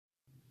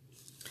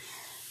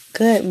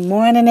Good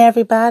morning,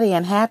 everybody,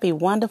 and happy,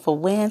 wonderful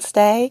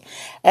Wednesday.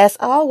 As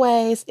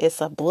always,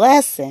 it's a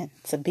blessing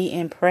to be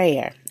in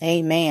prayer.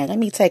 Amen. Let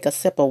me take a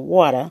sip of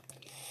water.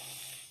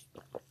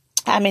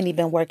 How many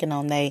been working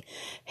on their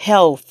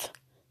health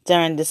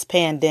during this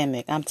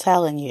pandemic? I'm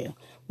telling you,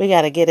 we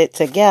got to get it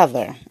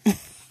together.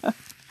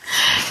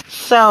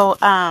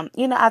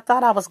 I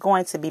thought I was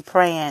going to be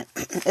praying.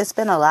 It's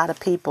been a lot of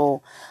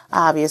people,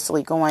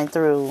 obviously, going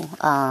through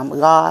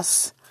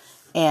loss.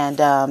 And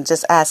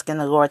just asking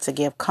the Lord to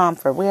give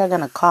comfort. We are going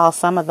to call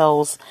some of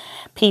those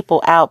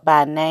people out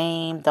by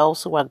name,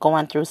 those who are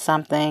going through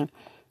something,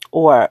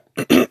 or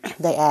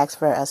they ask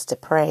for us to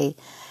pray.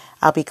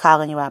 I'll be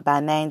calling you out by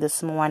name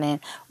this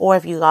morning. Or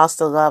if you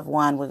lost a loved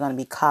one, we're going to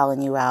be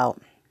calling you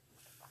out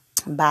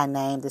by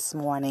name this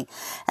morning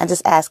and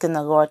just asking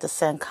the Lord to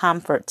send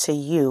comfort to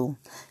you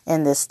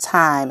in this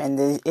time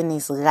and in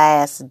these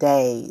last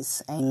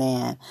days.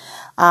 Amen.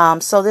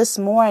 So this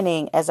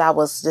morning, as I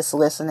was just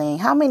listening,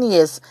 how many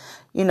is,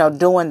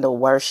 doing the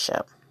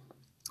worship?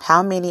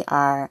 How many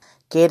are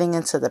getting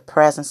into the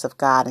presence of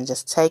God and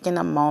just taking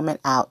a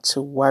moment out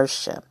to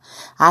worship?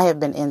 I have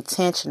been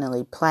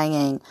intentionally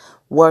playing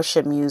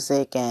worship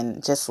music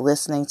and just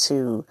listening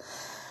to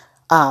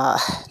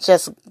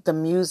just the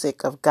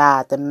music of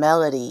God, the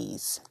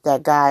melodies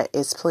that God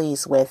is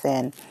pleased with,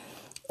 and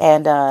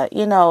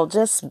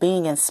just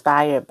being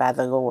inspired by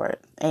the Lord.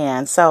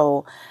 And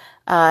so,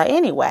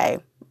 anyway,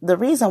 the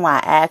reason why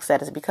I ask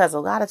that is because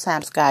a lot of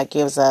times God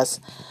gives us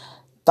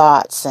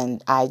thoughts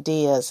and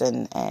ideas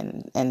and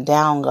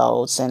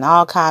downloads and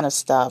all kind of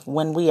stuff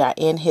when we are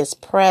in His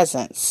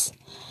presence.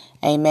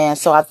 Amen.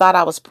 So I thought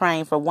I was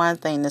praying for one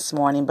thing this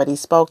morning, but He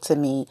spoke to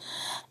me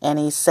and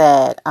He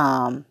said,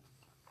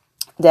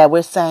 that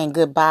we're saying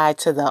goodbye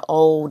to the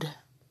old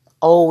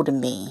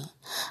me.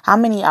 How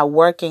many are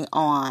working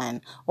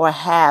on or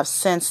have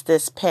since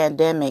this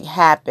pandemic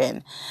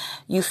happened?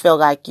 You feel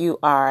like you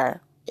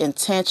are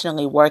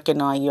intentionally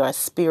working on your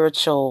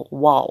spiritual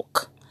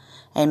walk.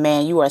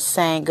 Amen. You are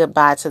saying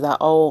goodbye to the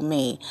old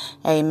me.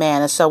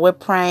 Amen. And so we're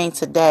praying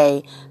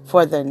today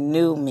for the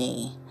new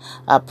me.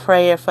 A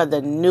prayer for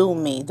the new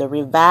me, the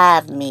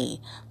revived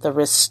me, the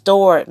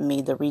restored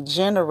me, the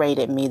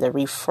regenerated me, the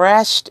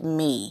refreshed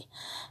me.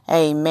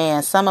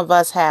 Amen. Some of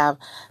us have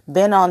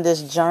been on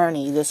this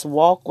journey, this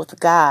walk with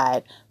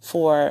God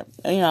for,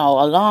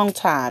 a long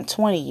time,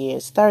 20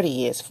 years, 30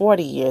 years,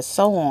 40 years,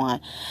 so on.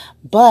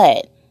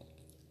 But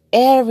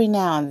every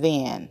now and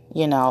then,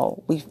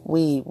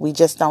 we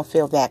just don't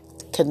feel that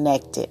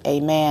connected.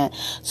 Amen.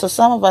 So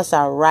some of us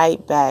are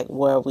right back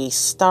where we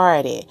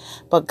started,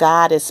 but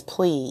God is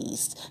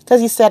pleased because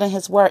He said in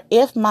His word,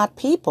 if my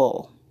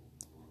people,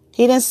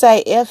 He didn't say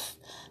if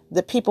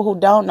the people who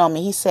don't know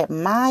me, He said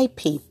my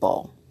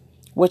people,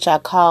 which are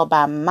called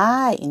by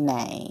my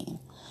name,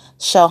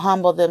 shall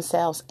humble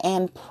themselves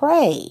and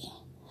pray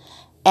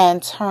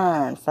and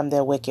turn from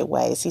their wicked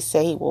ways. He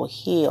said He will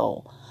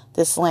heal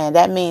this land.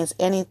 That means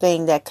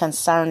anything that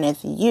concerneth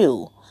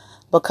you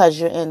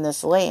because you're in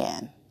this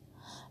land.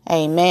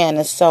 Amen.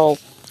 And so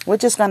we're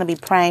just going to be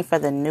praying for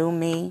the new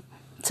me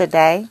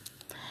today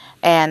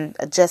and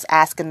just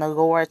asking the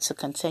Lord to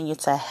continue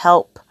to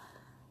help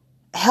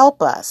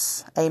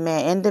us.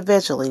 Amen.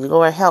 Individually,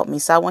 Lord, help me.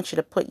 So I want you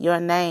to put your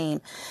name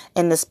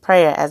in this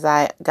prayer as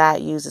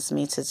God uses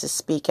me to just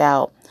speak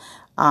out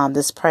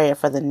this prayer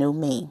for the new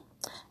me.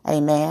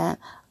 Amen.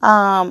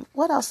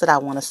 What else did I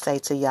want to say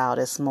to y'all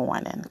this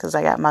morning? Because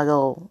I got my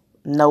little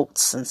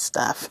notes and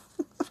stuff.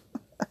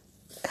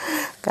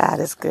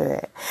 God is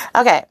good.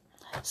 Okay.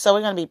 So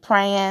we're going to be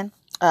praying.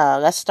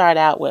 Let's start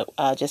out with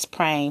just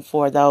praying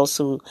for those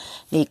who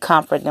need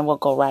comfort. Then we'll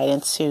go right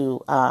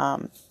into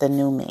the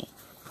new me.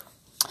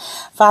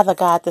 Father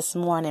God, this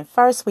morning,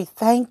 first we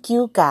thank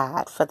you,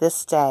 God, for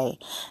this day.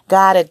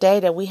 God, a day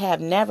that we have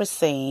never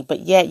seen,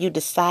 but yet you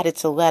decided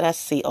to let us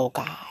see, oh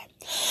God.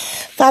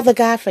 Father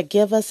God,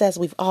 forgive us as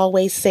we've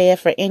always said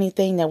for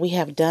anything that we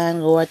have done,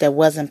 Lord, that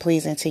wasn't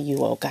pleasing to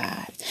you, oh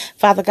God.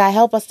 Father God,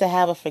 help us to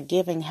have a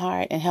forgiving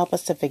heart and help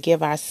us to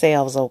forgive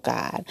ourselves, oh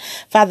God.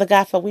 Father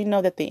God, for we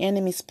know that the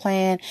enemy's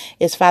plan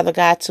is, Father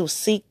God, to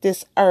seek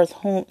this earth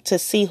to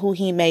see who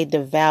he may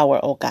devour,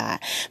 oh God.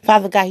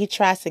 Father God, he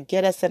tries to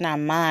get us in our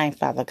mind,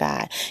 Father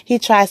God. He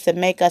tries to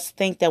make us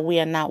think that we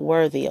are not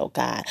worthy, oh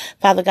God.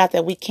 Father God,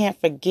 that we can't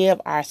forgive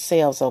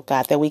ourselves, oh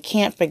God, that we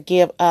can't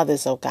forgive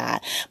others, oh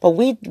God. But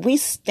we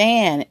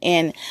stand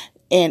in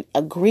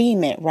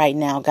agreement right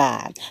now,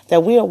 God,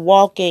 that we are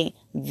walking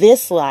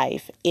this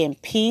life in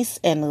peace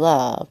and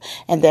love,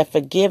 and that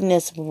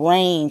forgiveness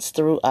reigns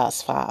through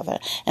us, Father.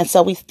 And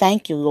so we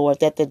thank you, Lord,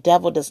 that the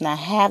devil does not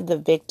have the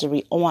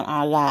victory on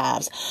our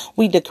lives.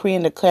 We decree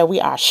and declare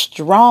we are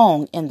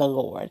strong in the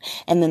Lord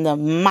and in the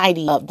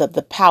mighty of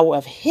the power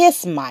of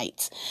his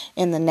might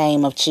in the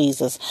name of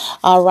Jesus.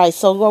 All right.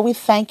 So, Lord, we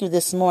thank you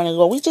this morning,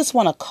 Lord. We just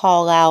want to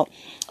call out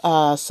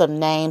some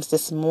names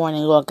this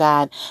morning, Lord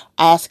God,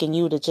 asking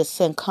you to just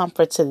send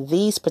comfort to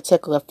these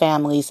particular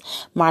families.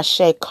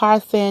 Marsha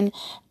Carthen,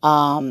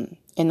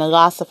 in the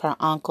loss of her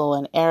uncle,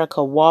 and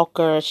Erica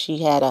Walker. She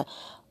had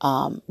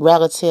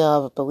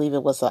relative. I believe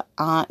it was an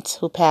aunt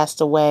who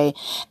passed away,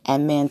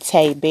 and then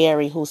Tay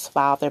Berry, whose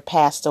father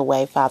passed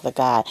away, Father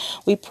God.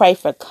 We pray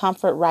for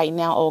comfort right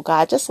now, oh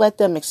God. Just let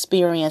them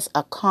experience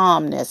a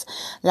calmness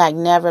like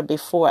never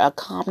before, a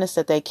calmness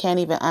that they can't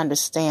even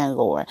understand,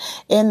 Lord.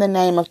 In the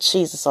name of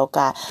Jesus, oh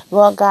God.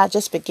 Lord God,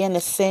 just begin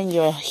to send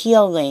your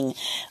healing,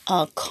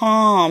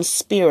 calm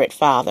spirit,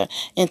 Father,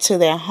 into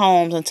their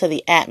homes, into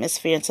the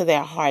atmosphere, into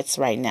their hearts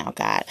right now,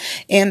 God.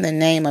 In the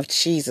name of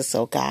Jesus,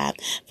 oh God.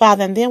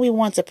 Father, and then we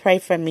want to pray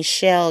for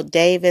Michelle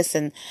Davis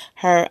and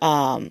her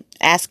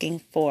asking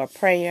for a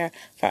prayer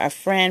for a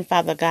friend,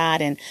 Father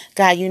God. And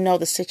God, you know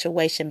the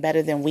situation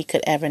better than we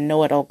could ever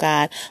know it, oh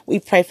God. We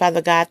pray,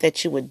 Father God,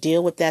 that you would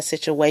deal with that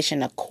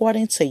situation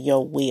according to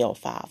your will,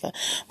 Father.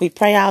 We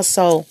pray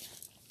also,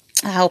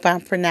 I hope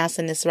I'm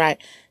pronouncing this right,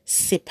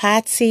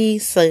 Sipati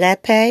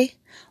Salepe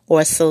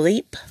or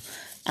Salip,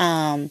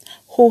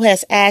 who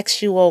has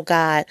asked you, oh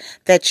God,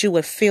 that you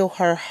would fill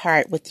her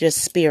heart with your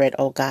spirit,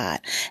 oh God.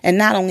 And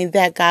not only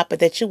that, God, but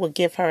that you would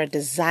give her a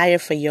desire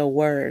for your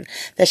word,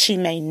 that she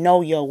may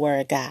know your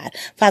word, God.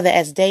 Father,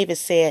 as David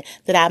said,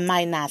 that I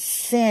might not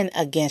sin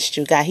against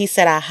you, God. He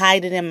said, I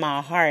hide it in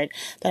my heart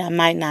that I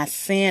might not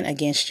sin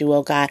against you,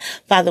 oh God.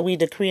 Father, we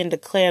decree and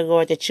declare,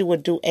 Lord, that you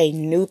would do a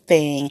new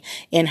thing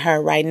in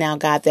her right now,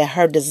 God, that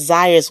her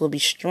desires will be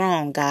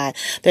strong, God,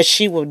 that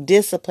she will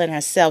discipline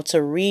herself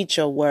to read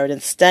your word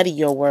and study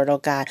your word, oh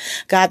God.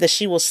 God, that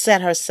she will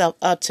set herself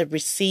up to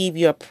receive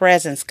your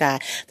presence,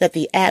 God, that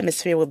the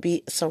atmosphere will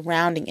be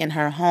surrounding in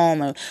her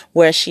home and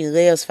where she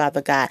lives,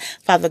 Father God.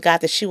 Father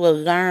God, that she will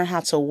learn how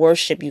to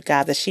worship you,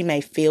 God, that she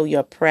may feel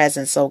your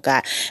presence, oh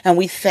God. And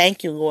we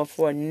thank you, Lord,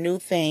 for a new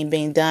thing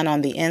being done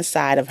on the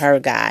inside of her,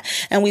 God.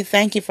 And we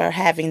thank you for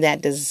having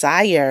that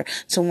desire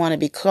to want to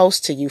be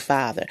close to you,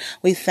 Father.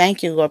 We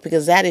thank you, Lord,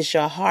 because that is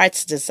your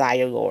heart's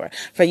desire, Lord.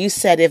 For you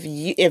said, if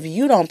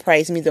you don't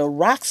praise me, the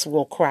rocks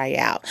will cry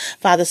out,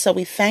 Father. So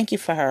we thank you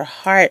for her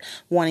heart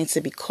wanting to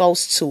be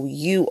close to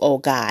you, oh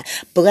God.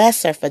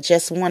 Bless her for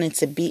just wanting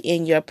to be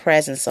in your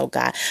presence, oh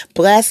God.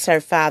 Bless her,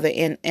 Father,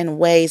 in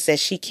ways that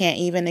she can't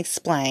even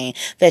explain,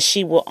 that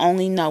she will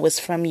only know is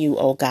from you,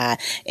 oh God.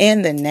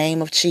 In the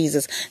name of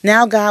Jesus.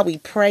 Now, God, we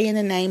pray in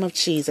the name of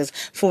Jesus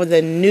for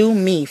the new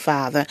me,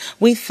 Father.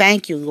 We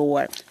thank you,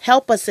 Lord.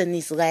 Help us in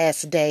these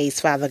last days,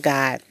 Father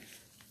God.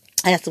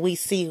 As we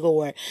see,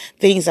 Lord,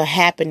 things are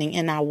happening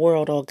in our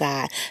world, oh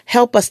God.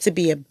 Help us to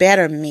be a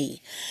better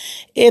me.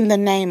 In the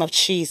name of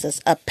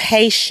Jesus, a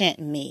patient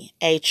me,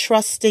 a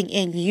trusting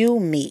in you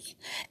me,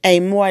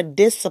 a more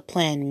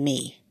disciplined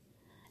me,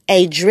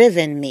 a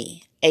driven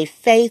me, a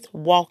faith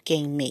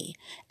walking me,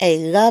 a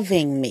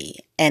loving me,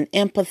 an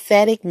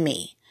empathetic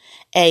me,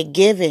 a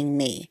giving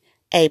me,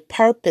 a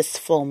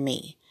purposeful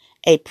me,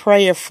 a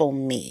prayerful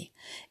me.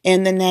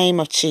 In the name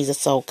of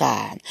Jesus, oh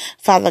God.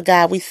 Father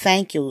God, we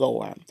thank you,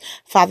 Lord.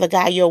 Father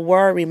God, your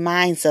word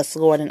reminds us,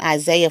 Lord, in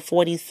Isaiah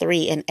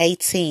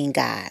 43:18,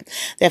 God,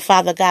 that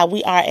Father God,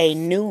 we are a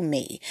new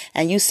me.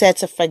 And you said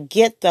to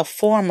forget the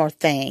former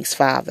things,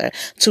 Father,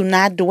 to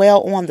not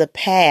dwell on the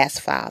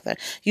past, Father.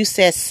 You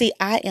said, see,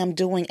 I am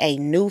doing a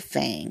new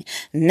thing.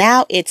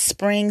 Now it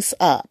springs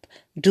up.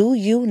 Do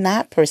you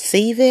not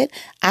perceive it?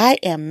 I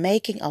am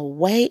making a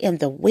way in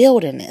the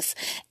wilderness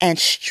and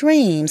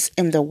streams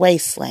in the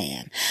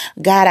wasteland.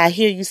 God, I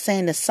hear you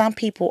saying that some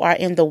people are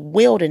in the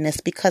wilderness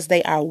because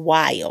they are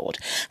wild,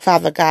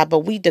 Father God,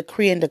 but we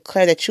decree and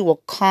declare that you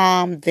will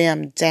calm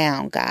them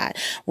down, God.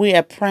 We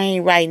are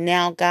praying right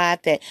now, God,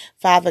 that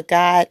Father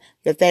God,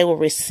 that they will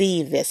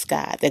receive this,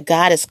 God, that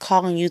God is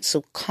calling you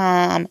to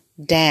calm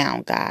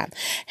down, God.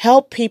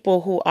 Help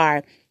people who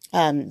are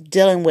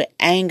dealing with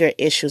anger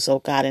issues, oh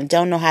God, and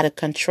don't know how to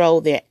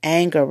control their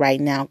anger right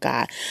now,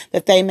 God,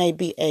 that they may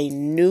be a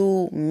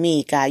new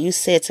me, God. You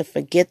said to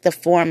forget the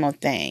former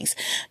things.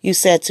 You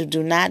said to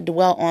do not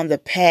dwell on the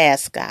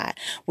past, God.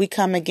 We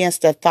come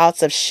against the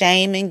thoughts of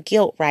shame and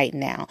guilt right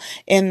now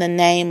in the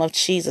name of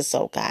Jesus,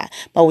 oh God.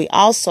 But we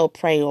also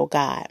pray, oh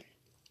God,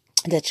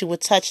 that you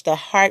would touch the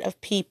heart of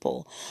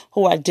people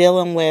who are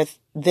dealing with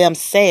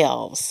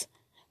themselves,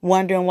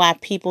 wondering why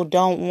people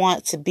don't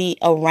want to be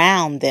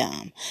around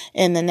them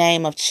in the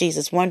name of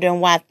Jesus, wondering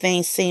why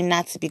things seem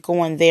not to be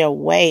going their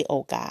way,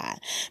 oh God.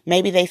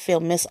 Maybe they feel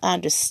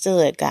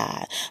misunderstood,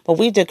 God. But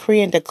we decree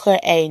and declare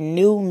a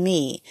new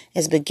me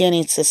is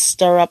beginning to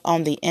stir up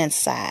on the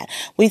inside.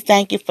 We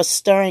thank you for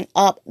stirring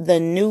up the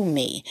new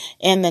me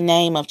in the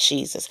name of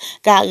Jesus.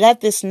 God,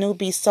 let this new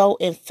be so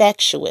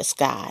infectious,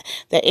 God,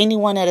 that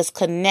anyone that is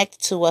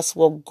connected to us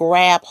will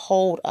grab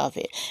hold of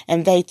it,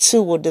 and they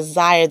too will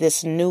desire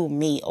this new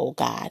me, oh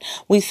God.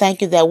 We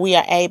thank you that we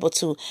are able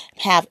to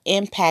have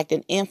impact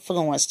and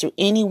influence through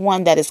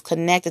anyone that is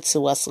connected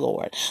to us,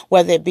 Lord,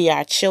 whether it be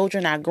our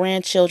children, our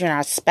grandchildren,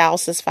 our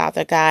spouses,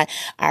 Father God,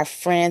 our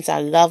friends,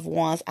 our loved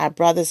ones, our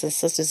brothers and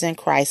sisters in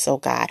Christ, oh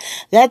God.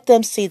 Let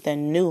them see the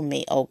new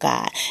me, oh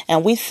God.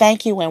 And we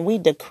thank you and we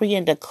decree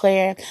and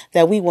declare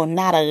that we will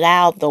not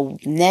allow the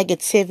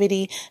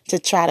negativity to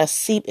try to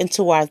seep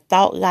into our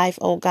thought life,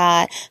 oh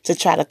God, to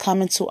try to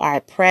come into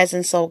our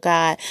presence, oh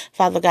God.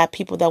 Father God,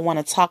 people that want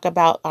to talk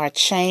about about our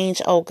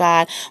change, oh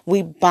God.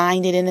 We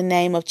bind it in the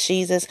name of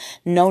Jesus.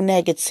 No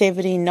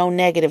negativity, no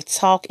negative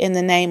talk in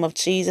the name of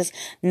Jesus.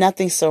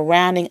 Nothing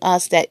surrounding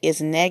us that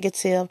is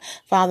negative,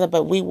 Father,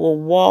 but we will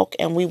walk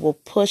and we will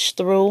push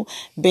through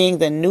being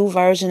the new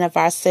version of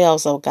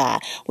ourselves, oh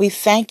God. We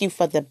thank you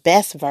for the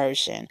best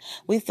version.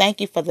 We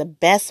thank you for the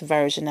best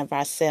version of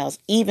ourselves.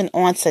 Even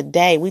on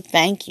today, we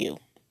thank you.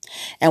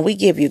 And we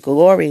give you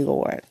glory,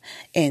 Lord.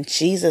 In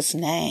Jesus'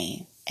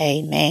 name,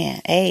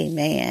 amen.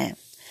 Amen.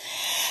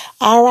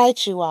 All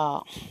right, you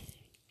all.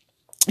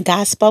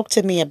 God spoke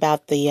to me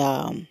about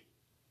the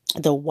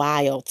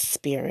wild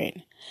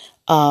spirit.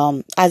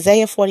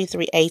 Isaiah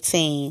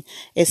 43:18,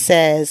 it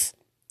says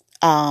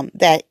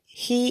that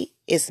he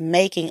is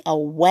making a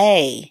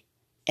way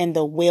in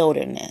the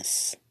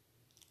wilderness.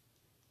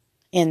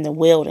 In the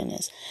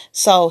wilderness.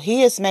 So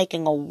he is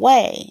making a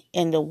way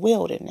in the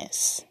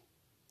wilderness.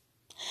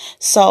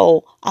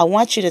 So I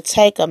want you to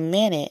take a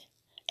minute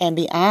and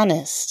be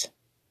honest,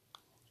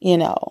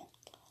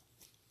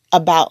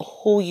 about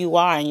who you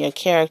are and your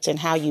character and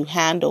how you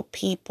handle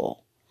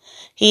people.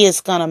 He is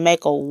going to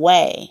make a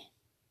way.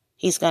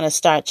 He's going to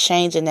start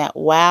changing that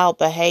wild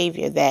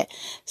behavior, that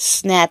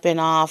snapping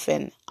off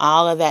and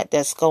all of that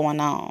that's going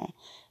on.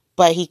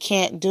 But he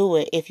can't do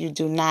it if you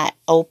do not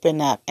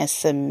open up and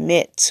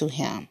submit to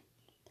him.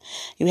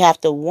 You have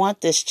to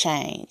want this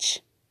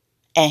change,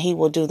 and he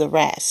will do the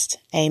rest.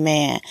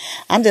 Amen.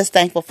 I'm just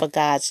thankful for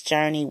God's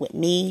journey with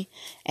me,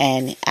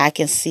 and I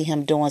can see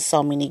him doing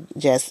so many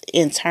just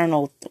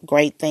internal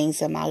great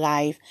things in my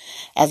life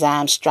as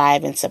I'm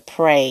striving to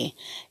pray.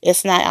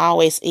 It's not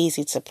always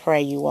easy to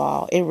pray, you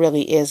all. It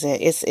really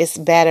isn't. It's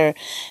better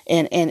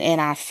in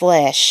our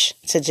flesh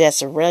to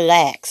just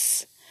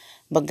relax.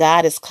 But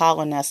God is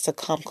calling us to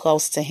come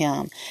close to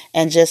him,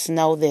 and just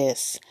know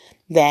this,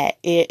 that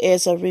it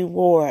is a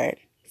reward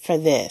for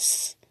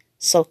this.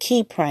 So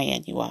keep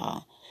praying, you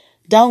all.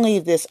 Don't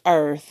leave this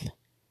earth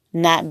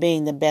not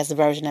being the best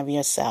version of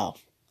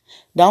yourself.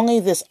 Don't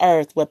leave this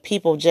earth where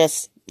people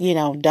just,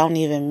 don't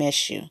even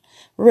miss you.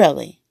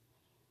 Really.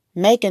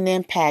 Make an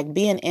impact,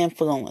 be an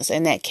influence,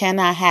 and that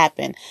cannot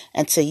happen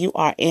until you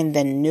are in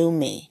the new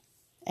me.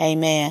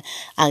 Amen.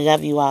 I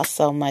love you all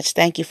so much.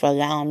 Thank you for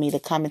allowing me to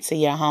come into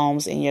your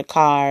homes, in your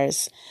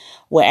cars,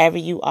 wherever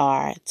you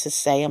are, to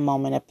say a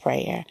moment of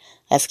prayer.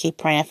 Let's keep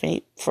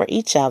praying for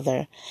each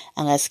other,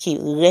 and let's keep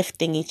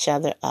lifting each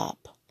other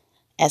up,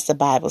 as the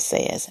Bible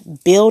says,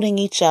 building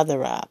each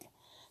other up,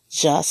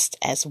 just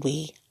as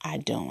we are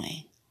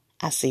doing.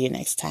 I'll see you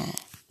next time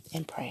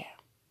in prayer.